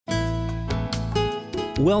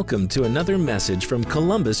Welcome to another message from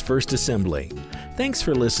Columbus First Assembly. Thanks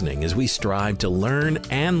for listening as we strive to learn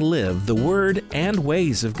and live the Word and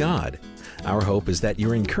ways of God. Our hope is that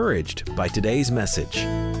you're encouraged by today's message.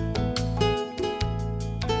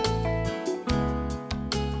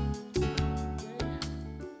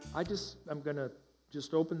 I'm going to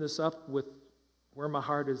just open this up with where my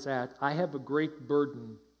heart is at. I have a great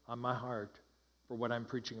burden on my heart for what I'm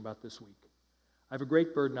preaching about this week. I have a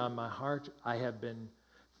great burden on my heart. I have been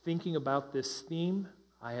thinking about this theme.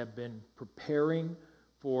 I have been preparing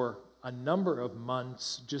for a number of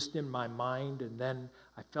months just in my mind, and then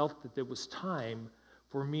I felt that there was time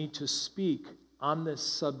for me to speak on this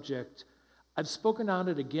subject. I've spoken on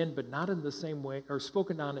it again, but not in the same way, or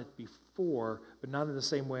spoken on it before, but not in the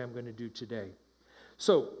same way I'm going to do today.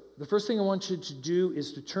 So, the first thing I want you to do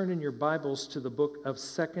is to turn in your Bibles to the book of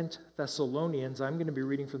 2 Thessalonians. I'm going to be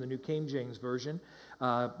reading from the New King James Version.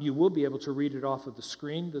 You will be able to read it off of the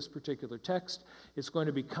screen, this particular text. It's going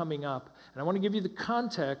to be coming up. And I want to give you the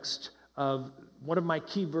context of one of my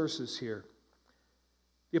key verses here.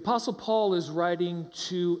 The Apostle Paul is writing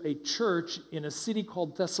to a church in a city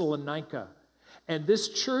called Thessalonica. And this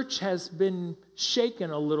church has been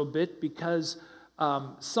shaken a little bit because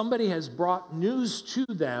somebody has brought news to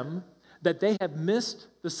them that they have missed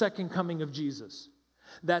the second coming of Jesus.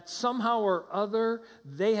 That somehow or other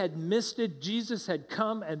they had missed it. Jesus had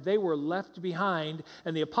come and they were left behind.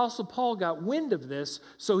 And the Apostle Paul got wind of this,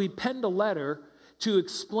 so he penned a letter to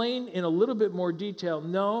explain in a little bit more detail,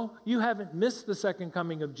 no, you haven't missed the second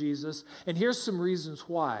coming of Jesus, and here's some reasons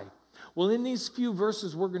why. Well, in these few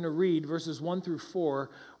verses we're going to read, verses 1 through 4,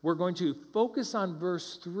 we're going to focus on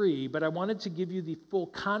verse 3, but I wanted to give you the full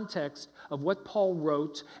context of what Paul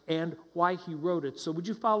wrote and why he wrote it. So would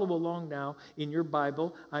you follow along now in your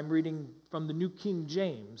Bible? I'm reading from the New King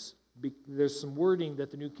James. There's some wording that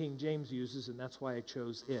the New King James uses, and that's why I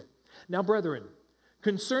chose it. Now, brethren,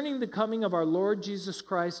 concerning the coming of our Lord Jesus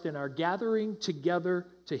Christ and our gathering together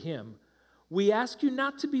to him, we ask you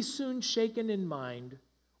not to be soon shaken in mind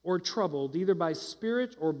or troubled, either by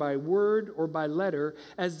spirit or by word or by letter,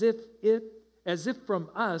 as if from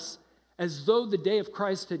us, as though the day of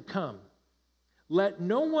Christ had come. Let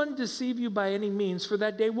no one deceive you by any means, for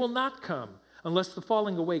that day will not come, unless the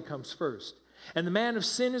falling away comes first. And the man of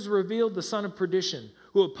sin is revealed, the son of perdition,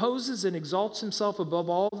 who opposes and exalts himself above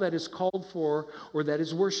all that is called for or that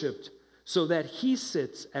is worshipped, so that he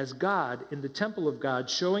sits as God in the temple of God,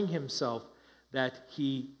 showing himself that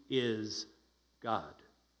he is God.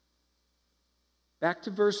 Back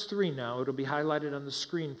to verse 3 now. It'll be highlighted on the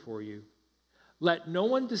screen for you. Let no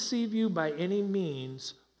one deceive you by any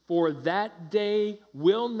means, for that day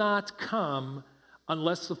will not come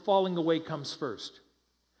unless the falling away comes first.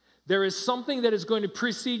 There is something that is going to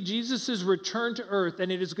precede Jesus' return to earth,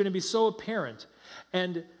 and it is going to be so apparent.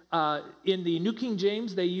 And in the New King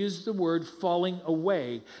James, they use the word falling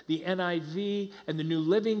away. The NIV and the New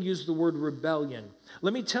Living use the word rebellion.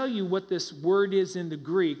 Let me tell you what this word is in the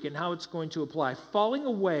Greek and how it's going to apply. Falling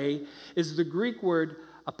away is the Greek word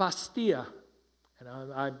apostia. And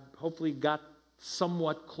I hopefully got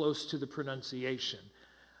somewhat close to the pronunciation.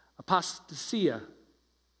 Apostasia.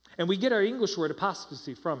 And we get our English word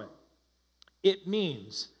apostasy from it. It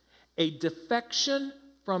means a defection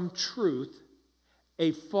from truth,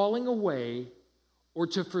 a falling away, or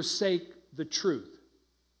to forsake the truth.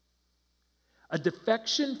 A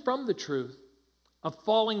defection from the truth, a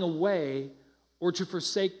falling away, or to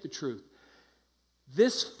forsake the truth.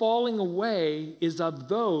 This falling away is of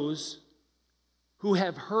those who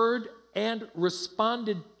have heard and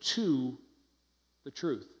responded to the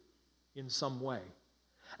truth in some way.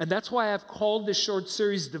 And that's why I've called this short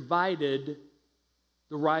series Divided,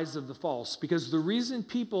 the Rise of the False. Because the reason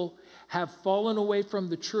people have fallen away from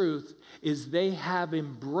the truth is they have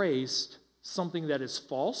embraced something that is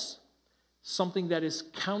false, something that is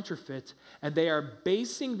counterfeit, and they are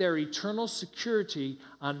basing their eternal security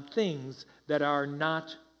on things that are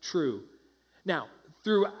not true. Now,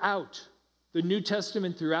 throughout the New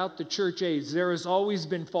Testament, throughout the church age, there has always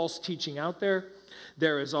been false teaching out there.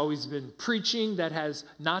 There has always been preaching that has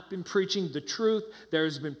not been preaching the truth. There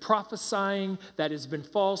has been prophesying that has been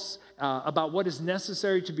false about what is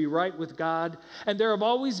necessary to be right with God. And there have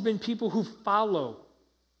always been people who follow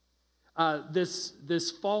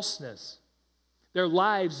this falseness. Their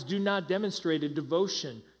lives do not demonstrate a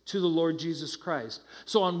devotion to the Lord Jesus Christ.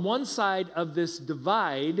 So on one side of this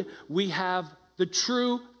divide, we have the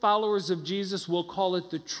true followers of Jesus. We'll call it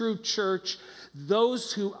the true church.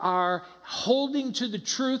 Those who are holding to the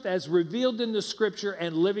truth as revealed in the Scripture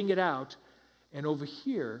and living it out. And over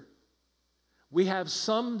here, we have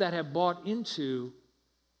some that have bought into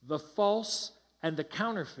the false and the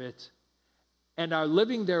counterfeit and are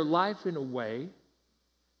living their life in a way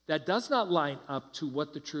that does not line up to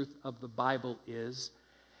what the truth of the Bible is.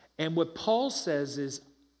 And what Paul says is,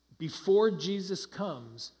 before Jesus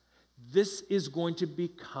comes, this is going to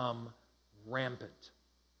become rampant.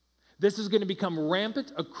 This is going to become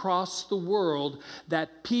rampant across the world,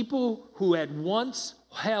 that people who had once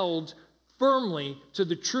held firmly to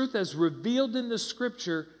the truth as revealed in the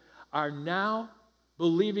Scripture are now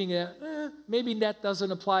believing that maybe that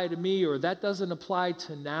doesn't apply to me, or that doesn't apply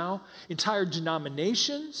to now. Entire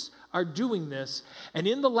denominations are doing this, and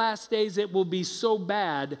in the last days it will be so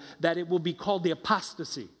bad that it will be called the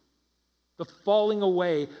apostasy, the falling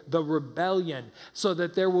away, the rebellion, so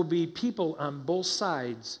that there will be people on both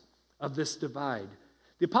sides of this divide.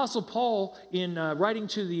 The Apostle Paul, in writing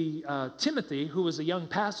to the Timothy, who was a young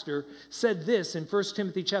pastor, said this in 1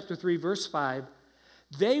 Timothy chapter 3, verse 5,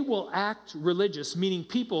 they will act religious, meaning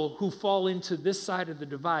people who fall into this side of the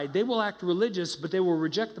divide. They will act religious, but they will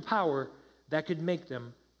reject the power that could make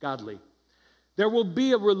them godly. There will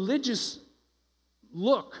be a religious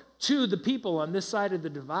look to the people on this side of the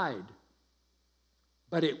divide,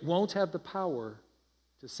 but it won't have the power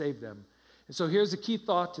to save them. And so here's a key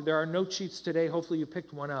thought. There are note sheets today. Hopefully you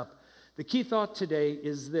picked one up. The key thought today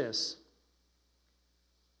is this.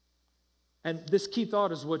 And this key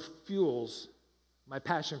thought is what fuels my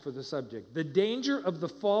passion for the subject. The danger of the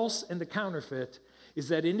false and the counterfeit is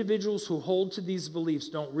that individuals who hold to these beliefs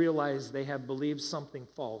don't realize they have believed something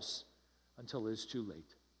false until it is too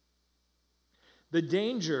late. The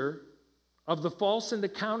danger of the false and the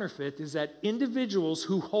counterfeit is that individuals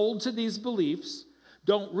who hold to these beliefs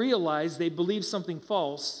don't realize they believe something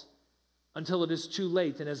false until it is too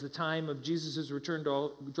late. And as the time of Jesus' return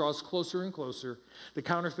draws closer and closer, the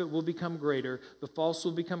counterfeit will become greater, the false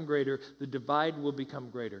will become greater, the divide will become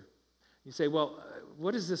greater. You say, well,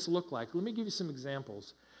 what does this look like? Let me give you some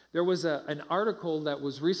examples. There was an article that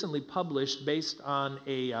was recently published based on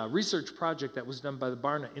a research project that was done by the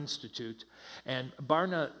Barna Institute. And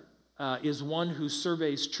Barna is one who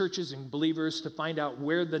surveys churches and believers to find out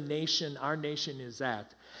where the nation, our nation, is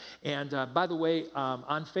at. And by the way,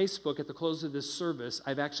 on Facebook at the close of this service,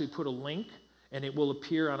 I've actually put a link, and it will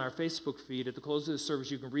appear on our Facebook feed. At the close of the service,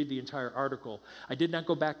 you can read the entire article. I did not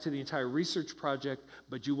go back to the entire research project,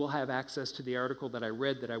 but you will have access to the article that I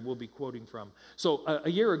read that I will be quoting from. So a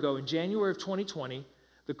year ago, in January of 2020,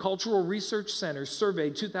 the Cultural Research Center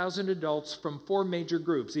surveyed 2,000 adults from 4 major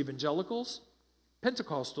groups: evangelicals,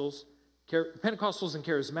 Pentecostals and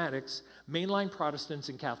charismatics, mainline Protestants,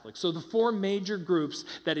 and Catholics. So the 4 major groups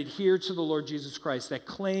that adhere to the Lord Jesus Christ, that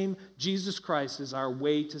claim Jesus Christ is our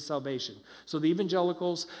way to salvation. So the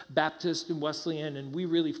evangelicals, Baptist and Wesleyan, and we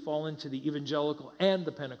really fall into the evangelical and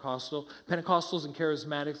the Pentecostal. Pentecostals and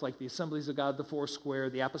charismatics like the Assemblies of God, the Foursquare,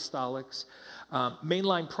 the Apostolics.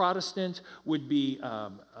 Mainline Protestant would be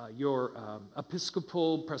your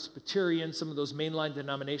Episcopal, Presbyterian, some of those mainline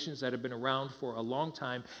denominations that have been around for a long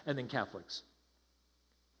time, and then Catholics.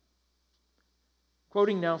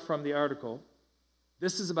 Quoting now from the article,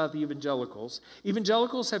 this is about the evangelicals.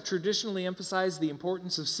 Evangelicals have traditionally emphasized the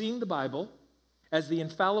importance of seeing the Bible as the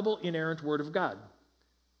infallible, inerrant Word of God.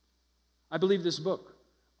 I believe this book.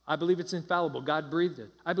 I believe it's infallible. God breathed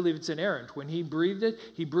it. I believe it's inerrant. When He breathed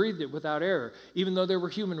it without error. Even though there were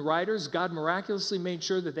human writers, God miraculously made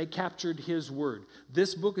sure that they captured His word.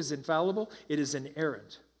 This book is infallible. It is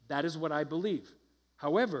inerrant. That is what I believe.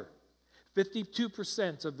 However,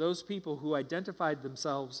 52% of those people who identified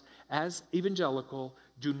themselves as evangelical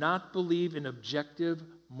do not believe in objective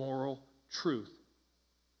moral truth,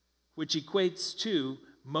 which equates to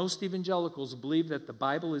most evangelicals believe that the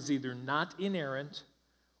Bible is either not inerrant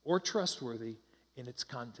or trustworthy in its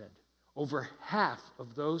content. Over half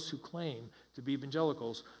of those who claim to be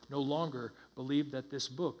evangelicals no longer believe that this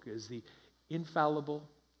book is the infallible,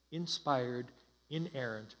 inspired,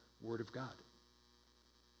 inerrant Word of God.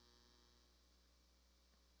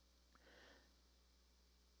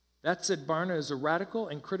 That, said Barna, is a radical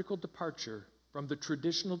and critical departure from the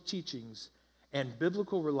traditional teachings and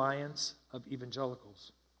biblical reliance of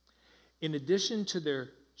evangelicals. In addition to their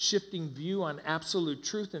shifting view on absolute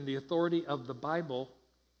truth and the authority of the Bible,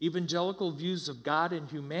 evangelical views of God and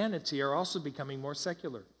humanity are also becoming more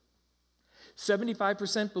secular.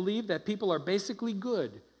 75% believe that people are basically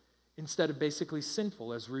good instead of basically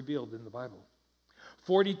sinful as revealed in the Bible.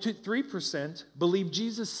 43% believe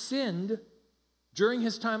Jesus sinned during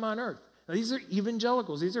His time on earth. Now, these are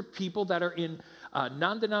evangelicals. These are people that are in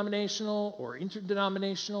non-denominational or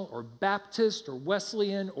interdenominational or Baptist or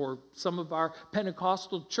Wesleyan or some of our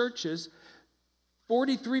Pentecostal churches.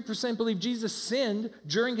 43% believe Jesus sinned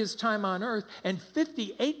during his time on earth, and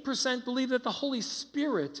 58% believe that the Holy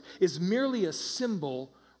Spirit is merely a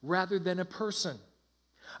symbol rather than a person.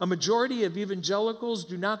 A majority of evangelicals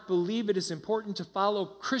do not believe it is important to follow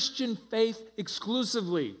Christian faith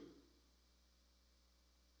exclusively.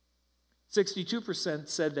 62%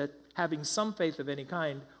 said that having some faith of any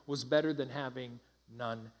kind was better than having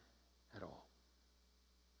none at all.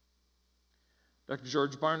 Dr.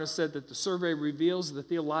 George Barna said that the survey reveals the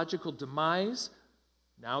theological demise.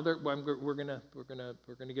 Now that we're going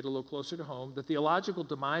to get a little closer to home. The theological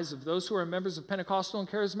demise of those who are members of Pentecostal and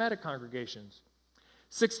charismatic congregations.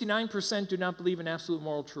 69% do not believe in absolute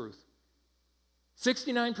moral truth.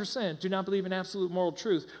 69% do not believe in absolute moral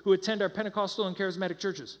truth who attend our Pentecostal and charismatic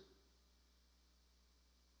churches.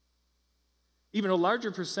 Even a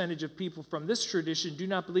larger percentage of people from this tradition do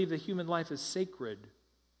not believe that human life is sacred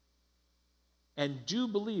and do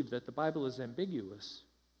believe that the Bible is ambiguous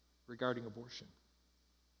regarding abortion.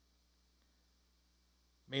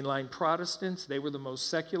 Mainline Protestants, they were the most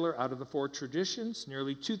secular out of the four traditions.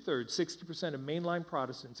 Nearly two-thirds, 60% of mainline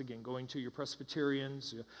Protestants, again, going to your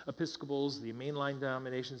Presbyterians, your Episcopals, the mainline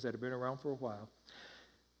denominations that have been around for a while.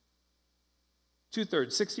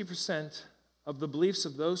 Two-thirds, 60% of the beliefs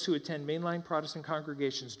of those who attend mainline Protestant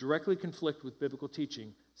congregations directly conflict with biblical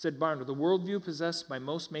teaching. Said Barna, the worldview possessed by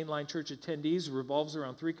most mainline church attendees revolves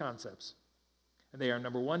around three concepts. And they are,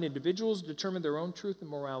 number one, individuals determine their own truth and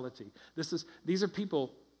morality. These are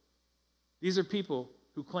people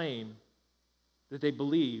who claim that they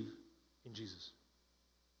believe in Jesus.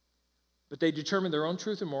 But they determine their own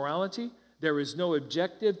truth and morality. There is no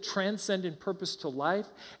objective, transcendent purpose to life.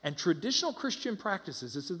 And traditional Christian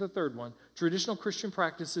practices, this is the third one, traditional Christian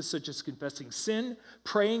practices such as confessing sin,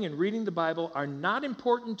 praying, and reading the Bible are not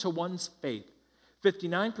important to one's faith.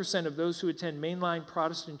 59% of those who attend mainline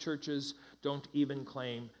Protestant churches don't even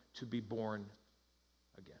claim to be born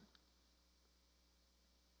again.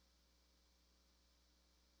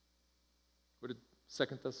 What did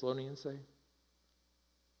 2 Thessalonians say?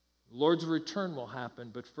 The Lord's return will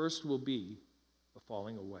happen, but first will be a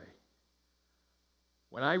falling away.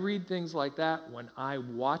 When I read things like that, when I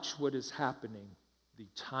watch what is happening, the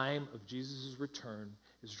time of Jesus' return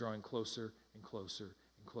is drawing closer and closer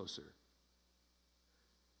and closer.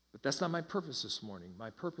 But that's not my purpose this morning. My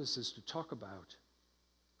purpose is to talk about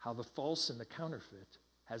how the false and the counterfeit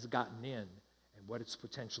has gotten in and what it's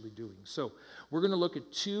potentially doing. So we're going to look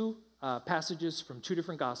at two passages from two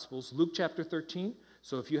different Gospels. Luke chapter 13.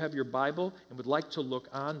 So if you have your Bible and would like to look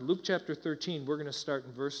on Luke chapter 13, we're going to start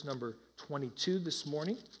in verse number 22 this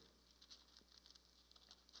morning.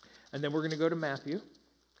 And then we're going to go to Matthew.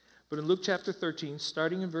 But in Luke chapter 13,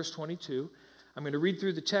 starting in verse 22, I'm going to read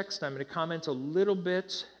through the text. I'm going to comment a little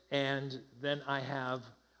bit, and then I have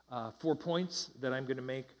 4 points that I'm going to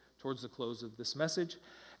make towards the close of this message.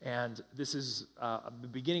 And this is the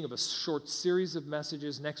beginning of a short series of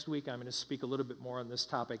messages. Next week, I'm going to speak a little bit more on this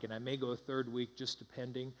topic, and I may go a third week, just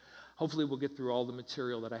depending. Hopefully, we'll get through all the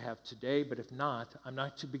material that I have today, but if not, I'm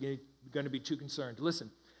not going to be too concerned. Listen,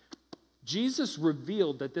 Jesus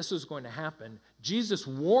revealed that this was going to happen. Jesus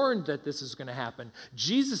warned that this is going to happen.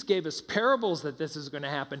 Jesus gave us parables that this is going to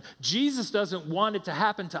happen. Jesus doesn't want it to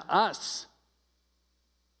happen to us.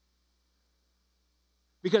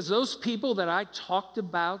 Because those people that I talked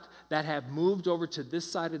about that have moved over to this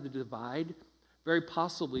side of the divide, very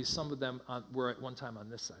possibly some of them were at one time on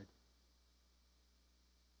this side.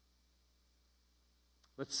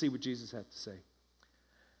 Let's see what Jesus had to say.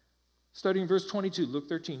 Starting in verse 22, Luke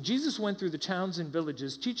 13. Jesus went through the towns and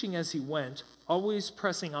villages, teaching as he went, always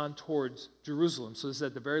pressing on towards Jerusalem. So this is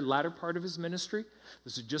at the very latter part of his ministry.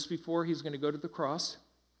 This is just before he's going to go to the cross.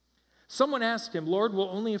 Someone asked him, Lord, will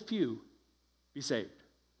only a few be saved?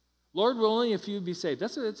 Lord, will only a few be saved?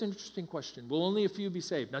 That's an interesting question. Will only a few be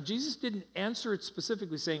saved? Now, Jesus didn't answer it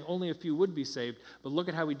specifically saying only a few would be saved, but look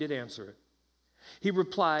at how he did answer it. He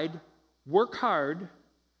replied, work hard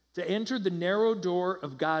to enter the narrow door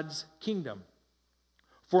of God's kingdom.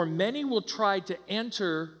 For many will try to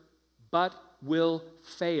enter, but will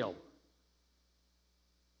fail.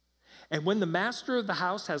 And when the master of the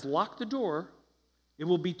house has locked the door, it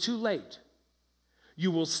will be too late. You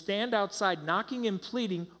will stand outside knocking and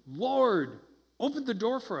pleading, Lord, open the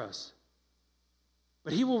door for us.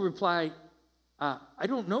 But he will reply, I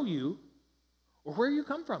don't know you or where you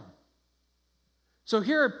come from. So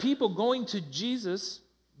here are people going to Jesus.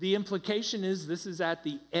 The implication is this is at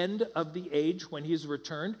the end of the age when he's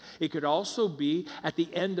returned. It could also be at the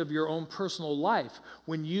end of your own personal life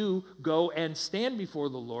when you go and stand before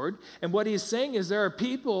the Lord. And what he's saying is there are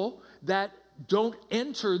people that don't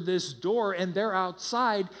enter this door and they're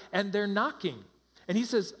outside and they're knocking. And he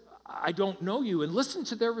says, I don't know you. And listen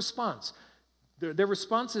to their response. Their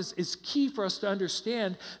response is key for us to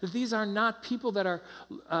understand that these are not people that are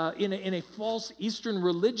in a false Eastern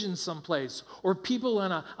religion someplace, or people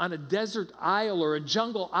on a desert isle or a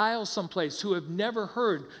jungle isle someplace who have never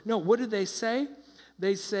heard. No, what do they say?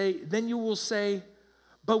 They say, then you will say,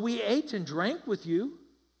 but we ate and drank with you,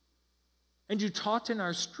 and you taught in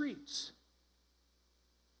our streets.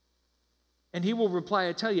 And he will reply,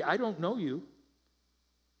 I tell you, I don't know you,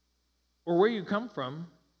 or where you come from.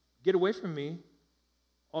 Get away from me,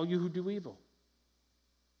 all you who do evil.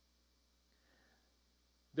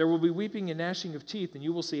 There will be weeping and gnashing of teeth, and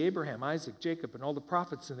you will see Abraham, Isaac, Jacob, and all the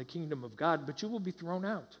prophets in the kingdom of God, but you will be thrown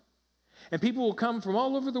out. And people will come from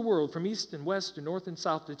all over the world, from east and west and north and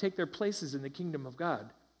south, to take their places in the kingdom of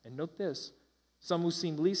God. And note this, some who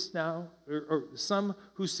seem least now, or some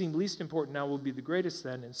who seem least important now will be the greatest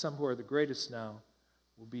then, and some who are the greatest now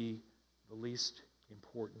will be the least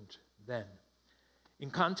important then. In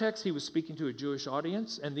context, he was speaking to a Jewish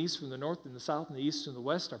audience, and these from the north and the south and the east and the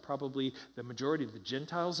west are probably the majority of the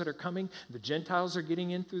Gentiles that are coming. The Gentiles are getting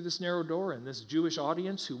in through this narrow door, and this Jewish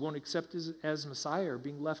audience who won't accept as Messiah are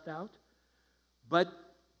being left out. But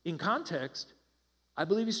in context, I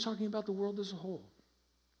believe he's talking about the world as a whole.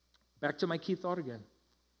 Back to my key thought again.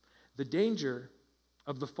 The danger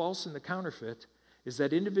of the false and the counterfeit is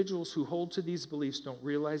that individuals who hold to these beliefs don't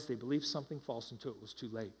realize they believed something false until it was too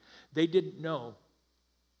late. They didn't know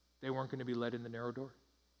they weren't going to be led in the narrow door.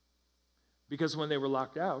 Because when they were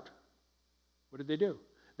locked out, what did they do?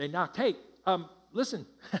 They knocked, hey, listen,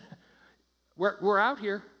 we're out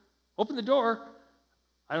here. Open the door.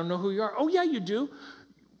 I don't know who you are. Oh, yeah, you do.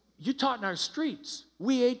 You taught in our streets.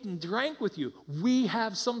 We ate and drank with you. We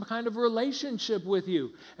have some kind of relationship with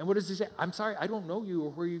you. And what does he say? I'm sorry, I don't know you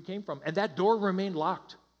or where you came from. And that door remained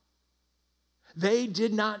locked. They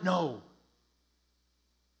did not know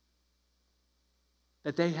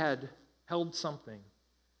that they had held something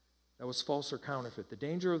that was false or counterfeit. The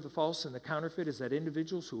danger of the false and the counterfeit is that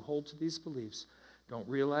individuals who hold to these beliefs don't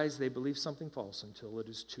realize they believe something false until it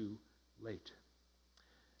is too late.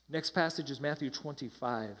 Next passage is Matthew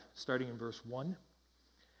 25, starting in verse 1.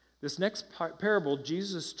 This next parable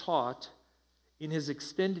Jesus taught in his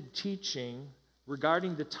extended teaching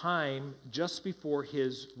regarding the time just before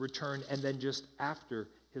his return and then just after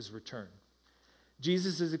his return.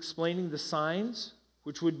 Jesus is explaining the signs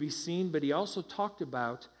which would be seen, but he also talked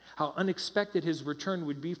about how unexpected his return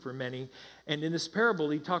would be for many. And in this parable,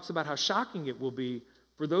 he talks about how shocking it will be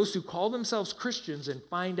for those who call themselves Christians and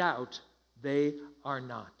find out they are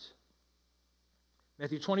not.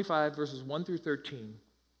 Matthew 25, verses 1 through 13.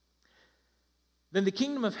 Then the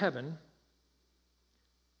kingdom of heaven,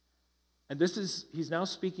 and he's now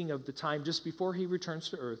speaking of the time just before he returns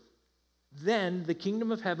to earth. Then the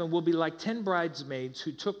kingdom of heaven will be like 10 bridesmaids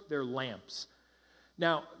who took their lamps.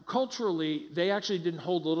 Now, culturally, they actually didn't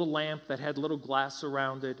hold a little lamp that had little glass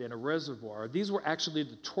around it and a reservoir. These were actually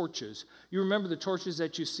the torches. You remember the torches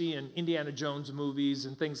that you see in Indiana Jones movies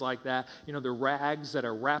and things like that? You know, they're rags that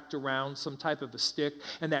are wrapped around some type of a stick,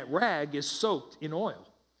 and that rag is soaked in oil.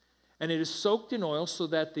 And it is soaked in oil so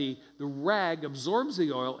that the rag absorbs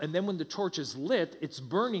the oil, and then when the torch is lit, it's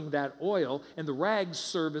burning that oil, and the rags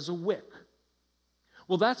serve as a wick.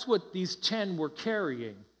 Well, that's what these 10 were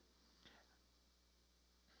carrying.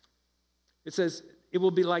 It says, it will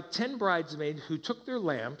be like 10 bridesmaids who took their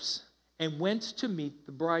lamps and went to meet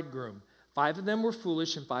the bridegroom. 5 of them were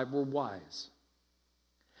foolish and 5 were wise.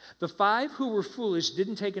 The 5 who were foolish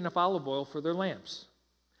didn't take enough olive oil for their lamps,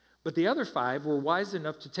 but the other 5 were wise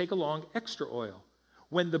enough to take along extra oil.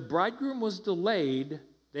 When the bridegroom was delayed,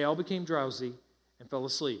 they all became drowsy and fell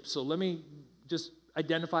asleep. So let me just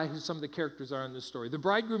identify who some of the characters are in this story. The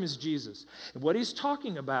bridegroom is Jesus. And what he's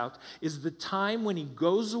talking about is the time when he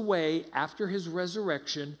goes away after his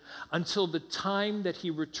resurrection until the time that he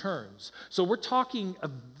returns. So we're talking a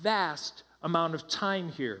vast amount of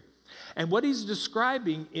time here. And what he's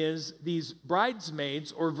describing is these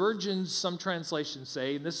bridesmaids or virgins, some translations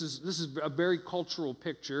say, and this is a very cultural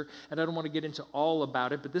picture, and I don't want to get into all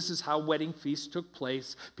about it, but this is how wedding feasts took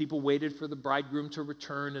place. People waited for the bridegroom to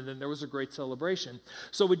return, and then there was a great celebration.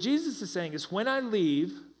 So what Jesus is saying is, when I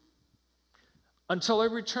leave, until I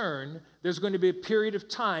return, there's going to be a period of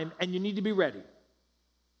time, and you need to be ready.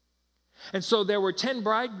 And so there were 10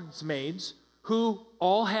 bridesmaids who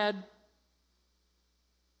all had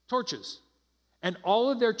torches, and all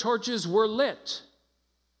of their torches were lit.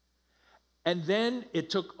 And then it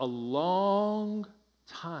took a long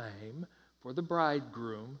time for the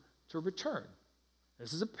bridegroom to return.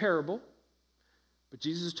 This is a parable, but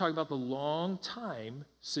Jesus is talking about the long time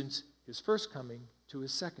since his first coming to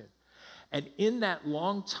his second. And in that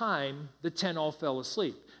long time, the 10 all fell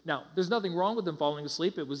asleep. Now, there's nothing wrong with them falling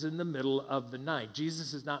asleep. It was in the middle of the night.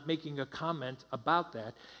 Jesus is not making a comment about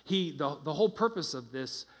that. The whole purpose of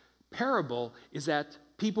this parable is that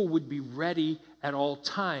people would be ready at all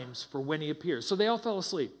times for when he appears. So they all fell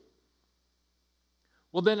asleep.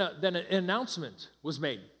 Well, then an announcement was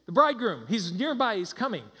made. The bridegroom, he's nearby, he's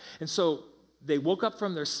coming. And so they woke up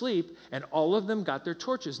from their sleep, and all of them got their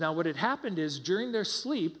torches. Now, what had happened is, during their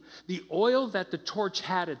sleep, the oil that the torch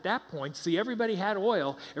had at that point, see, everybody had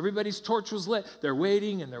oil, everybody's torch was lit. They're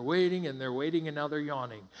waiting, and they're waiting, and they're waiting, and now they're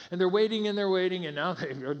yawning. And they're waiting, and they're waiting, and now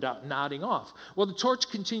they're nodding off. Well, the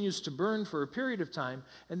torch continues to burn for a period of time,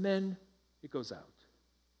 and then it goes out.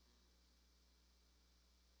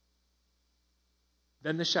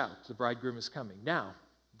 Then the shout, the bridegroom is coming. Now,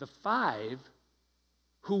 the 5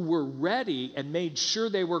 who were ready and made sure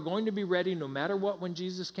they were going to be ready no matter what when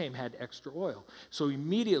Jesus came had extra oil. So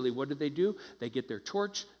immediately, what do? They get their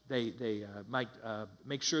torch, they might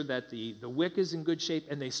make sure that the wick is in good shape,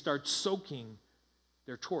 and they start soaking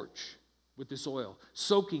their torch with this oil,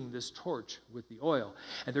 soaking this torch with the oil.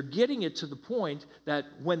 And they're getting it to the point that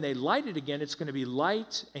when they light it again, it's going to be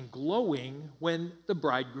light and glowing when the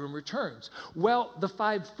bridegroom returns. Well, the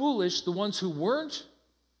 5 foolish, the ones who weren't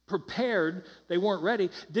prepared, they weren't ready,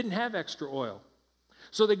 didn't have extra oil.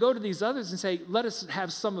 So they go to these others and say, let us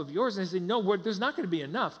have some of yours. And they say, no, there's not going to be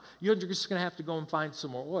enough. You're just going to have to go and find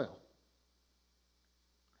some more oil.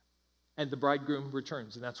 And the bridegroom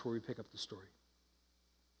returns, and that's where we pick up the story.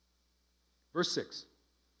 Verse 6.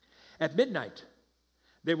 At midnight,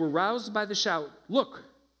 they were roused by the shout, look,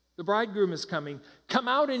 the bridegroom is coming. Come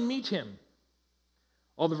out and meet him.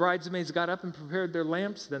 All the bridesmaids got up and prepared their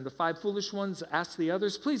lamps. Then the 5 foolish ones asked the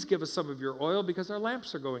others, please give us some of your oil because our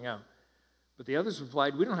lamps are going out. But the others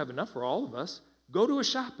replied, we don't have enough for all of us. Go to a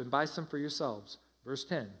shop and buy some for yourselves. Verse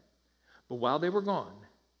 10. But while they were gone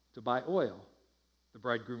to buy oil, the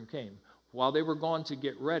bridegroom came. While they were gone to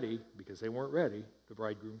get ready, because they weren't ready, the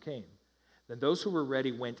bridegroom came. Then those who were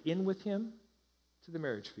ready went in with him to the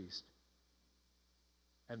marriage feast,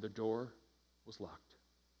 and the door was locked.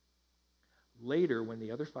 Later, when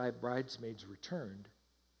the other 5 bridesmaids returned,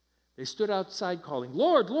 they stood outside calling,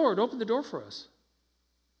 Lord, Lord, open the door for us.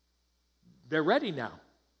 They're ready now.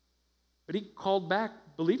 But he called back,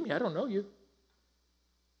 believe me, I don't know you.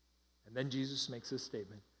 And then Jesus makes this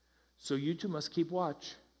statement, so you too must keep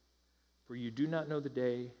watch, for you do not know the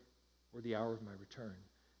day or the hour of my return.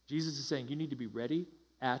 Jesus is saying you need to be ready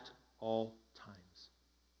at all times.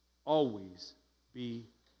 Always be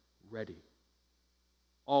ready.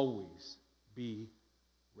 Always be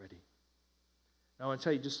ready. Now I want to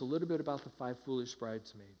tell you just a little bit about the 5 foolish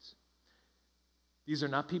bridesmaids. These are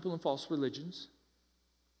not people in false religions.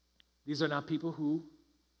 These are not people who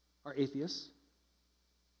are atheists.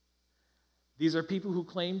 These are people who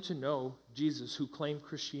claim to know Jesus, who claim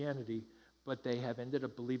Christianity, but they have ended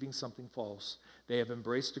up believing something false. They have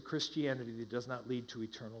embraced a Christianity that does not lead to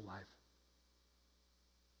eternal life.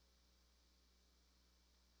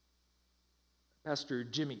 Pastor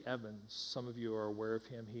Jimmy Evans, some of you are aware of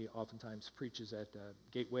him. He oftentimes preaches at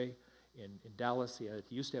Gateway in Dallas. He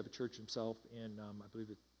used to have a church himself in, I believe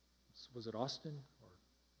was it Austin?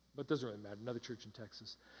 But it doesn't really matter, another church in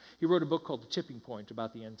Texas. He wrote a book called The Tipping Point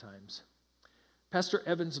about the end times. Pastor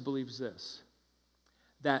Evans believes this,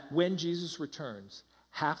 that when Jesus returns,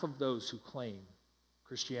 half of those who claim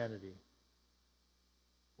Christianity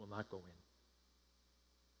will not go in.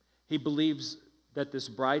 He believes that this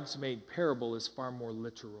bridesmaid parable is far more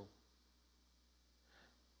literal.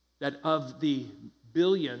 That of the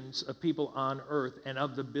billions of people on earth and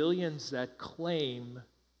of the billions that claim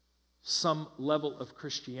some level of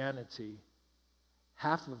Christianity,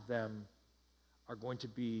 half of them are going to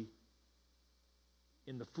be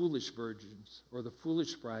in the foolish virgins or the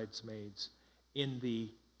foolish bridesmaids, in the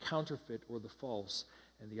counterfeit or the false,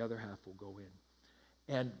 and the other half will go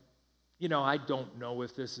in. And you know, I don't know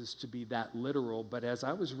if this is to be that literal, but as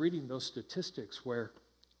I was reading those statistics where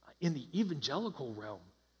in the evangelical realm,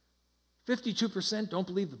 52% don't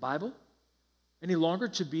believe the Bible any longer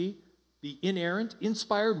to be the inerrant,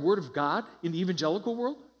 inspired Word of God in the evangelical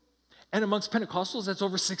world, and amongst Pentecostals, that's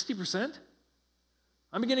over 60%.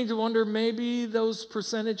 I'm beginning to wonder maybe those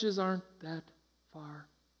percentages aren't that far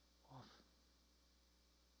off.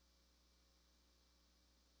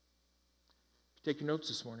 Take your notes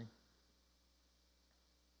this morning.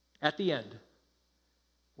 At the end,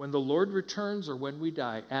 when the Lord returns or when we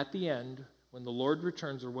die, at the end, when the Lord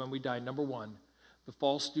returns or when we die, number one, the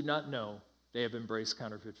false do not know they have embraced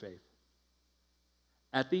counterfeit faith.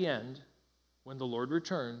 At the end, when the Lord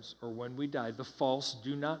returns or when we die, the false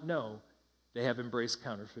do not know they have embraced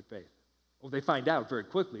counterfeit faith. Well, they find out very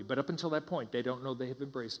quickly, but up until that point, they don't know they have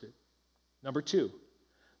embraced it. Number two,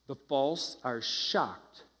 the false are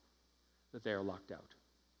shocked that they are locked out.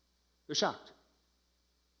 They're shocked.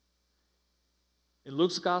 In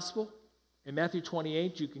Luke's gospel, in Matthew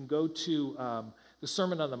 28, you can go to the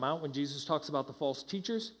Sermon on the Mount when Jesus talks about the false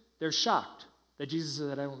teachers. They're shocked that Jesus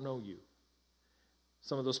said, I don't know you.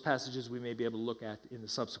 Some of those passages we may be able to look at in the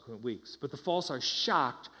subsequent weeks. But the false are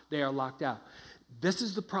shocked they are locked out. This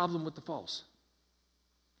is the problem with the false.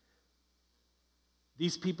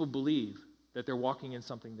 These people believe that they're walking in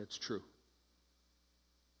something that's true.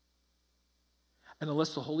 And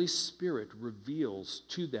unless the Holy Spirit reveals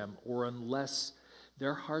to them, or unless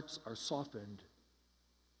their hearts are softened,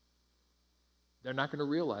 they're not going to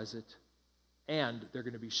realize it, and they're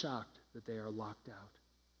going to be shocked that they are locked out.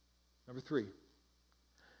 Number three,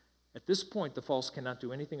 at this point, the false cannot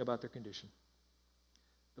do anything about their condition.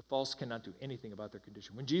 The false cannot do anything about their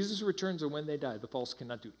condition. When Jesus returns or when they die, the false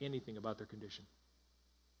cannot do anything about their condition.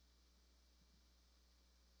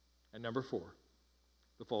 And number four,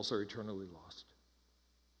 the false are eternally lost.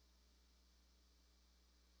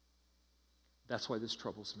 That's why this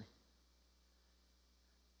troubles me.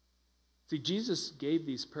 See, Jesus gave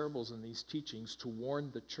these parables and these teachings to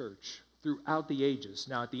warn the church throughout the ages.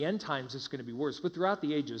 Now, at the end times, it's going to be worse, but throughout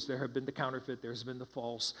the ages, there have been the counterfeit, there's been the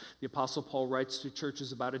false. The Apostle Paul writes to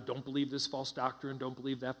churches about it, don't believe this false doctrine, don't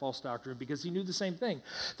believe that false doctrine, because he knew the same thing,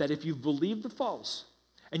 that if you believe the false,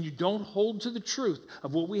 and you don't hold to the truth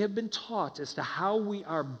of what we have been taught as to how we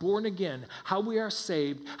are born again, how we are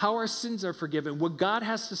saved, how our sins are forgiven, what God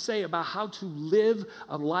has to say about how to live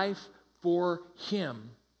a life for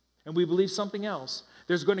him, and we believe something else,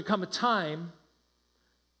 there's going to come a time,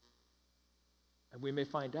 and we may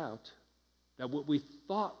find out that what we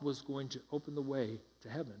thought was going to open the way to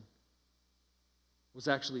heaven was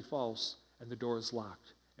actually false, and the door is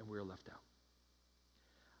locked, and we are left out.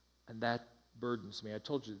 And that burdens me. I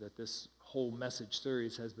told you that this whole message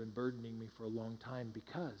series has been burdening me for a long time,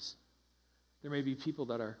 because there may be people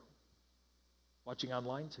that are watching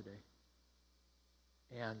online today,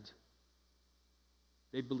 and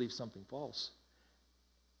they believe something false.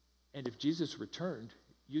 And if Jesus returned,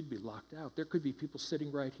 you'd be locked out. There could be people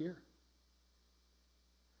sitting right here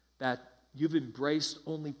that you've embraced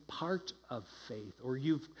only part of faith, or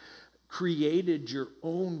you've created your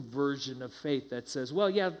own version of faith that says, well,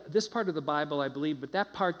 yeah, this part of the Bible I believe, but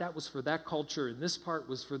that part, that was for that culture, and this part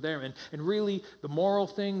was for them, and really the moral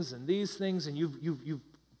things and these things, and you've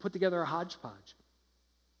put together a hodgepodge.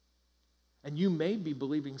 And you may be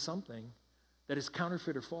believing something that is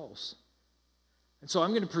counterfeit or false. And so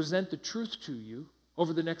I'm going to present the truth to you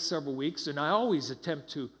over the next several weeks, and I always attempt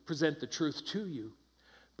to present the truth to you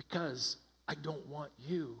because I don't want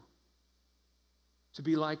you to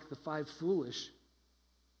be like the 5 foolish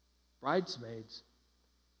bridesmaids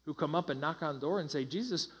who come up and knock on the door and say,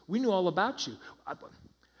 Jesus, we knew all about you.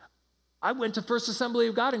 I went to First Assembly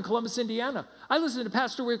of God in Columbus, Indiana. I listened to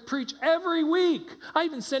Pastor Rick preach every week. I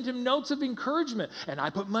even sent him notes of encouragement, and I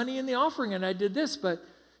put money in the offering, and I did this, but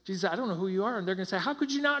Jesus, I don't know who you are. And they're going to say, how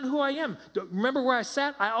could you not know who I am? Remember where I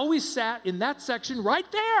sat? I always sat in that section right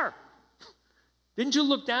there. Didn't you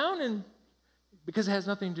look down? And because it has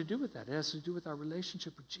nothing to do with that. It has to do with our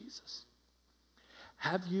relationship with Jesus.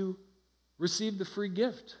 Have you received the free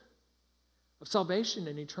gift of salvation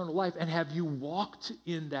and eternal life? And have you walked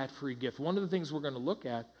in that free gift? One of the things we're going to look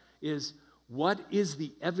at is, what is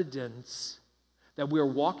the evidence that we are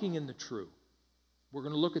walking in the true? We're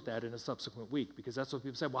going to look at that in a subsequent week, because that's what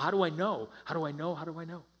people say. Well, how do I know? How do I know? How do I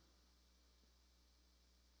know?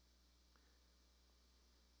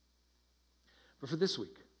 But for this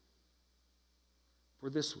week,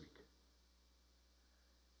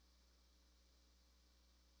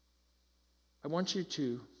 I want you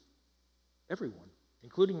to, everyone,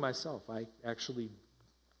 including myself, I actually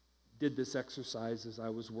did this exercise as I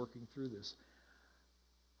was working through this.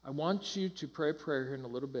 I want you to pray a prayer here in a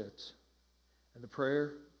little bit. And the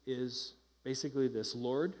prayer is basically this: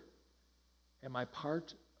 Lord, am I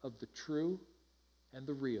part of the true and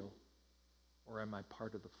the real, or am I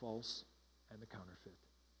part of the false and the counterfeit?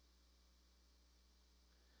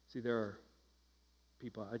 See, there are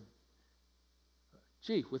people,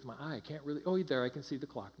 with my eye, I can't really, there, I can see the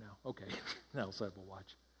clock now. Okay, now I'll have a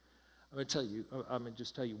watch. I'm going to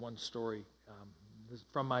just tell you one story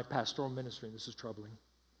from my pastoral ministry, and this is troubling.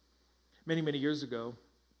 Many, many years ago,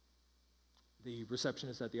 the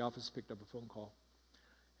receptionist at the office picked up a phone call,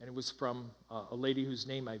 and it was from a lady whose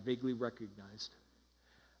name I vaguely recognized.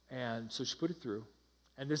 And so she put it through,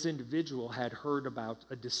 and this individual had heard about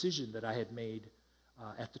a decision that I had made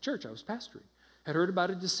at the church I was pastoring. Had heard about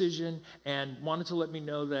a decision and wanted to let me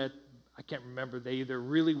know that I can't remember. They either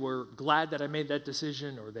really were glad that I made that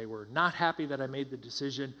decision or they were not happy that I made the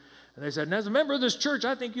decision. And they said, and as a member of this church,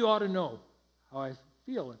 I think you ought to know how I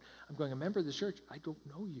feel. And I'm going, a member of this church? I don't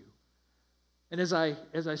know you. And as I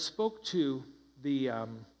spoke to the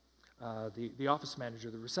office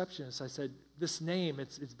manager, the receptionist, I said, this name,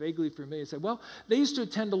 it's vaguely familiar. He said, well, they used to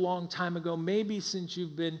attend a long time ago. Maybe since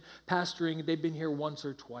you've been pastoring, they've been here once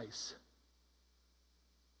or twice.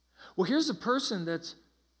 Well, here's a person that's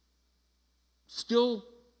still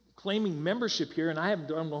claiming membership here, and I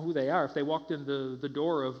don't know who they are. If they walked in the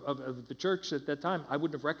door of the church at that time, I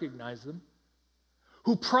wouldn't have recognized them.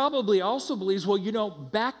 Who probably also believes, well,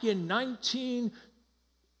 back in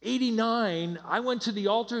 1989, I went to the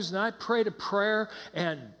altars and I prayed a prayer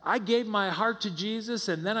and I gave my heart to Jesus,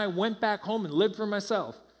 and then I went back home and lived for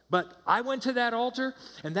myself. But I went to that altar,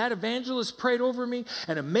 and that evangelist prayed over me,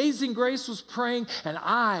 and Amazing Grace was praying, and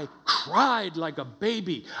I cried like a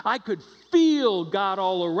baby. I could feel God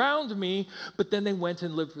all around me, but then they went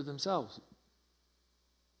and lived for themselves.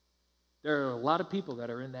 There are a lot of people that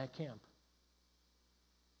are in that camp.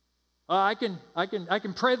 I can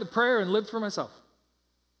pray the prayer and live for myself.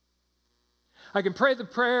 I can pray the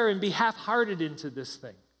prayer and be half-hearted into this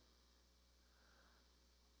thing.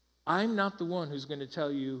 I'm not the one who's going to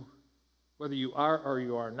tell you whether you are or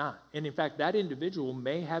you are not. And in fact, that individual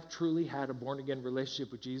may have truly had a born-again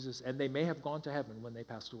relationship with Jesus, and they may have gone to heaven when they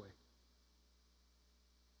passed away.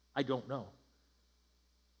 I don't know.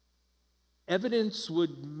 Evidence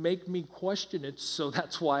would make me question it, so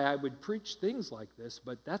that's why I would preach things like this,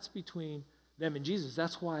 but that's between them and Jesus.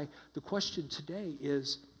 That's why the question today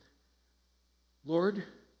is, Lord,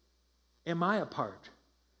 am I a part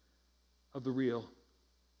of the real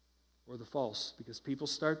or the false? Because people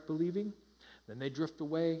start believing, then they drift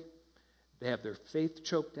away, they have their faith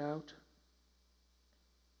choked out.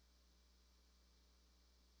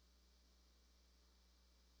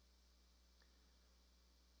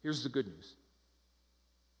 Here's the good news.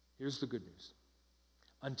 Here's the good news.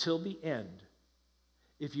 Until the end,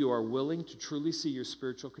 if you are willing to truly see your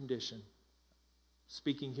spiritual condition,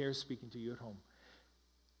 speaking here, speaking to you at home,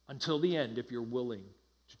 until the end, if you're willing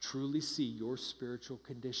to truly see your spiritual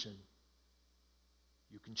condition,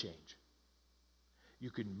 you can change.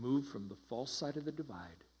 You can move from the false side of the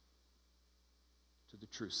divide to the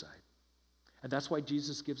true side. And that's why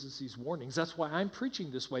Jesus gives us these warnings. That's why I'm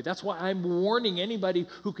preaching this way. That's why I'm warning anybody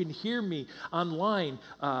who can hear me online,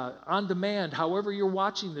 on demand, however you're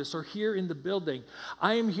watching this, or here in the building.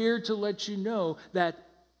 I am here to let you know that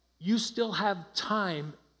you still have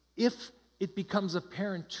time if it becomes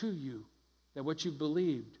apparent to you that what you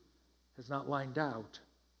believed has not lined out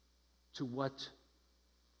to what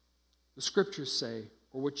the scriptures say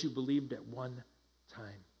or what you believed at one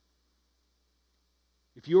time.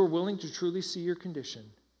 If you are willing to truly see your condition,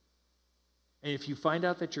 and if you find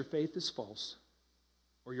out that your faith is false,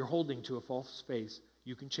 or you're holding to a false faith,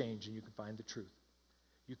 you can change and you can find the truth.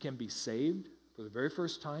 You can be saved for the very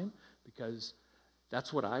first time, because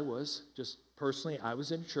that's what I was. Just personally, I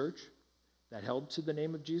was in a church that held to the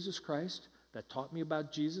name of Jesus Christ, that taught me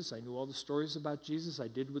about Jesus. I knew all the stories about Jesus. I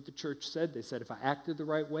did what the church said. They said if I acted the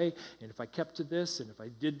right way, and if I kept to this, and if I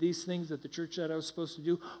did these things that the church said I was supposed to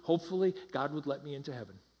do, hopefully God would let me into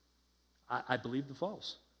heaven. I believed the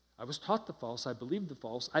false. I was taught the false. I believed the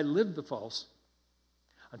false. I lived the false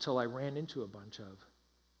until I ran into a bunch of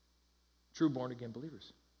true born-again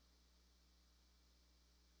believers.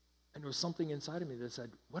 And there was something inside of me that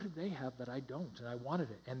said, what did they have that I don't? And I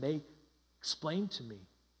wanted it. And they explained to me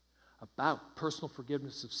about personal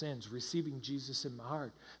forgiveness of sins, receiving Jesus in my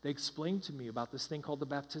heart. They explained to me about this thing called the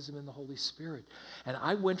baptism in the Holy Spirit. And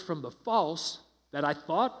I went from the false that I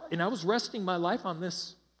thought, and I was resting my life on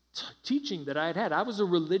this teaching that I had had. I was a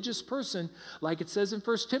religious person, like it says in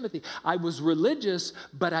 1 Timothy. I was religious,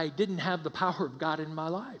 but I didn't have the power of God in my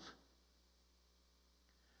life.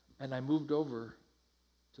 And I moved over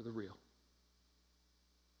to the real.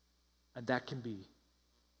 And that can be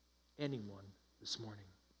anyone this morning.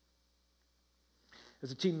 As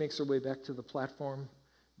the team makes their way back to the platform,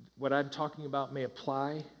 what I'm talking about may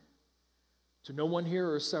apply to no one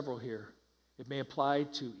here or several here. It may apply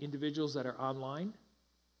to individuals that are online,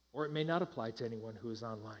 or it may not apply to anyone who is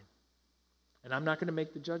online. And I'm not going to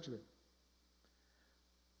make the judgment.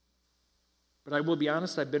 But I will be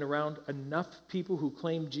honest, I've been around enough people who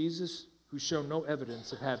claim Jesus who show no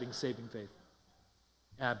evidence of having saving faith.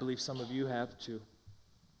 And I believe some of you have too.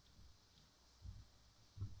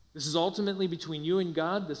 This is ultimately between you and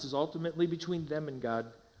God. This is ultimately between them and God.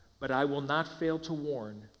 But I will not fail to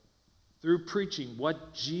warn through preaching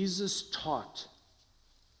what Jesus taught.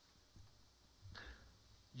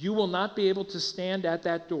 You will not be able to stand at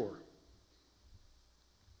that door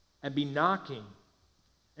and be knocking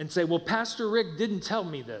and say, well, Pastor Rick didn't tell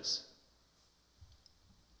me this.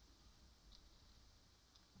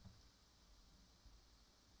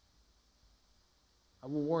 I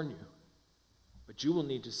will warn you, but you will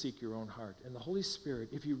need to seek your own heart. And the Holy Spirit,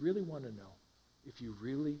 if you really want to know, if you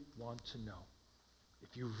really want to know,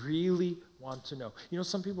 if you really want to know. You know,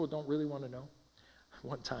 some people don't really want to know.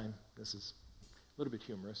 One time, this is a little bit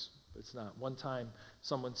humorous, but it's not. One time,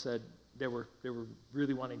 someone said they were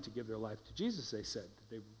really wanting to give their life to Jesus, they said.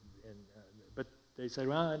 But they said,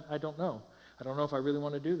 well, I don't know. I don't know if I really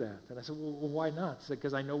want to do that. And I said, well, why not? He said,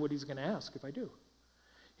 because I know what he's going to ask if I do.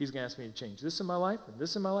 He's going to ask me to change this in my life, and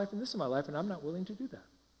this in my life, and this in my life, and I'm not willing to do that.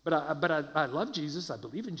 But I love Jesus. I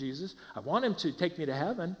believe in Jesus. I want him to take me to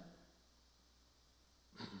heaven.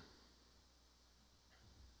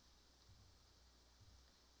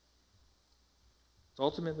 It's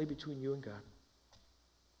ultimately between you and God.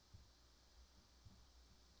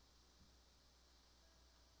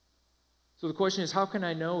 So the question is, how can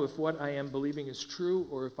I know if what I am believing is true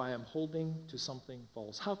or if I am holding to something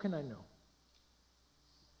false? How can I know?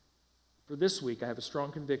 For this week, I have a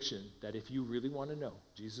strong conviction that if you really want to know,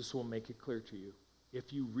 Jesus will make it clear to you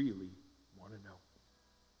if you really want to know.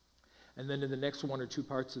 And then in the next one or two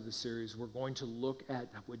parts of the series, we're going to look at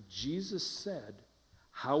what Jesus said,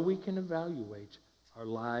 how we can evaluate our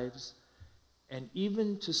lives, and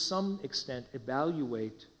even to some extent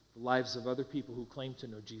evaluate the lives of other people who claim to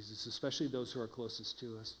know Jesus, especially those who are closest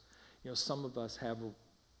to us. You know, some of us have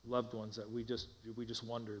loved ones that we just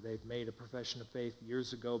wonder. They've made a profession of faith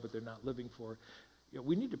years ago, but they're not living for it. You know,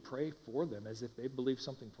 we need to pray for them as if they believe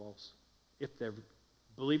something false. If they're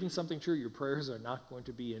believing something true, your prayers are not going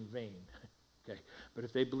to be in vain. Okay, but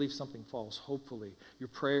if they believe something false, hopefully your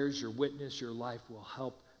prayers, your witness, your life will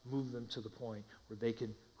help move them to the point where they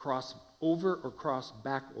can cross over or cross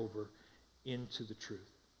back over into the truth.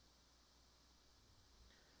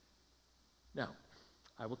 Now,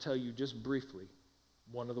 I will tell you just briefly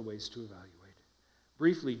one of the ways to evaluate.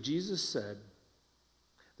 Briefly, Jesus said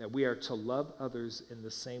that we are to love others in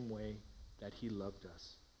the same way that he loved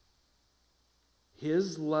us.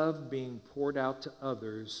 His love being poured out to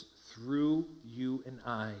others through you and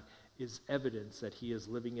I is evidence that he is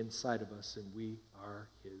living inside of us and we are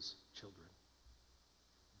his children.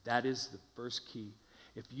 That is the first key.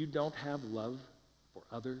 If you don't have love for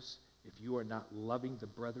others, if you are not loving the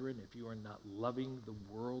brethren, if you are not loving the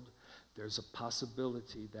world, there's a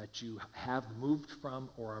possibility that you have moved from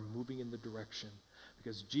or are moving in the direction.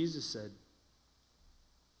 Because Jesus said,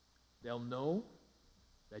 they'll know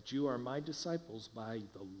that you are my disciples by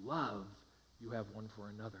the love you have one for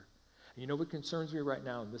another. And you know what concerns me right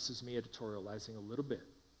now, and this is me editorializing a little bit,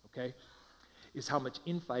 okay, is how much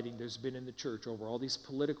infighting there's been in the church over all these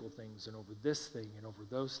political things and over this thing and over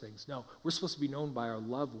those things. No, we're supposed to be known by our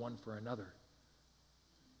love one for another.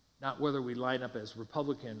 Not whether we line up as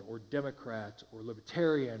Republican or Democrat or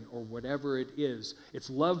Libertarian or whatever it is. It's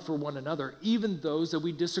love for one another, even those that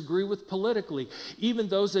we disagree with politically, even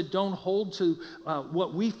those that don't hold to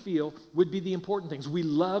what we feel would be the important things. We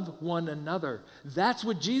love one another. That's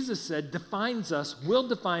what Jesus said defines us, will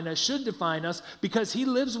define us, should define us, because he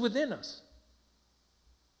lives within us.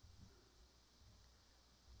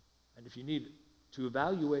 And if you need to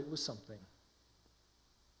evaluate with something,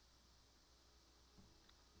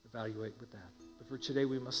 evaluate with that. But for today,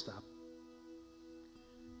 we must stop.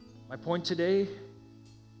 My point today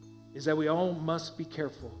is that we all must be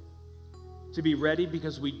careful to be ready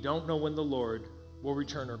because we don't know when the Lord will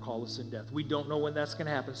return or call us in death. We don't know when that's going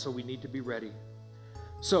to happen, so we need to be ready.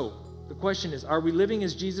 So the question is, are we living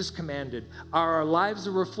as Jesus commanded? Are our lives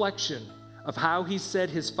a reflection of how he said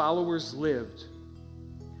his followers lived?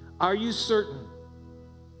 Are you certain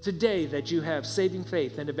today that you have saving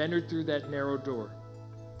faith and have entered through that narrow door?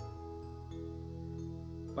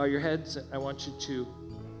 Bow your heads. I want you to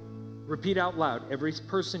repeat out loud. Every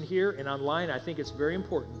person here and online, I think it's very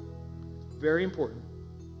important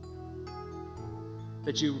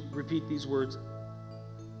that you repeat these words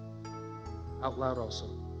out loud also.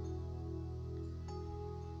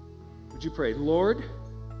 Would you pray, Lord,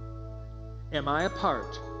 am I a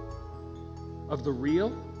part of the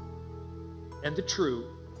real and the true,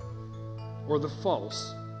 or the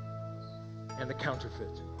false and the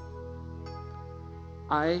counterfeit?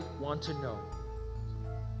 I want to know.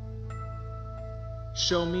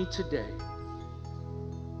 Show me today.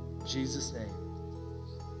 In Jesus' name.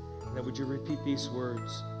 And then would you repeat these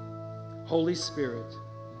words? Holy Spirit,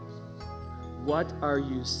 what are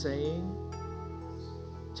you saying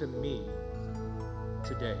to me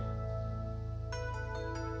today?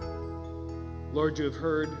 Lord, you have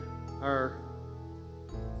heard our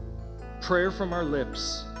prayer from our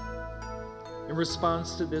lips. in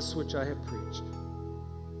response to this which I have preached.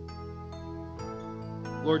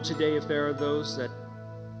 Lord, today if there are those that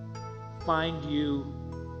find you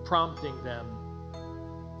prompting them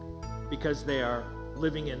because they are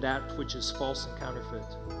living in that which is false and counterfeit,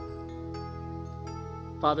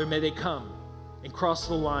 Father, may they come and cross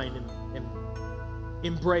the line and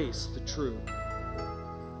embrace the true.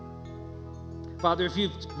 Father, if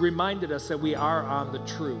you've reminded us that we are on the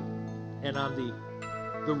true and on the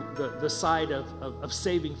side of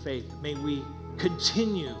saving faith, may we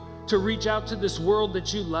continue to reach out to this world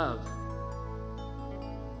that you love,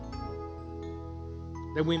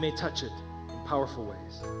 that we may touch it in powerful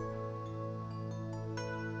ways.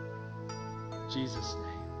 In Jesus' name.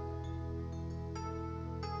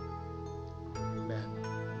 Amen.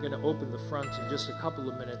 I'm going to open the front in just a couple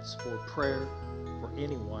of minutes for prayer for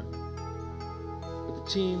anyone. But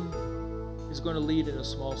the team is going to lead in a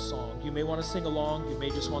small song. You may want to sing along. You may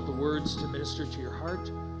just want the words to minister to your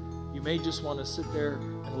heart. You may just want to sit there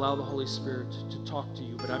and allow the Holy Spirit to talk to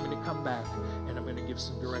you. But I'm going to come back and I'm going to give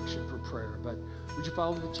some direction for prayer. But would you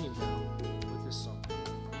follow the team now with this song?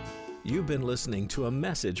 You've been listening to a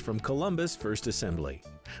message from Columbus First Assembly.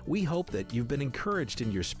 We hope that you've been encouraged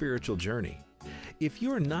in your spiritual journey. If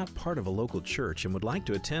you are not part of a local church and would like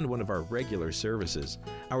to attend one of our regular services,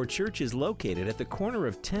 our church is located at the corner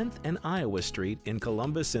of 10th and Iowa Street in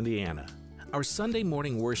Columbus, Indiana. Our Sunday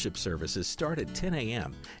morning worship services start at 10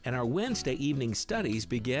 a.m. and our Wednesday evening studies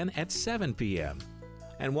begin at 7 p.m.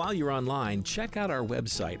 And while you're online, check out our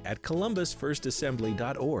website at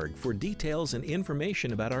columbusfirstassembly.org for details and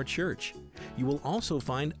information about our church. You will also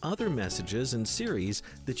find other messages and series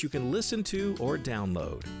that you can listen to or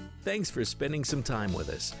download. Thanks for spending some time with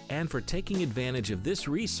us and for taking advantage of this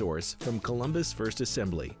resource from Columbus First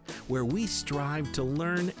Assembly, where we strive to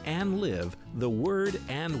learn and live the Word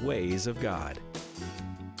and ways of God.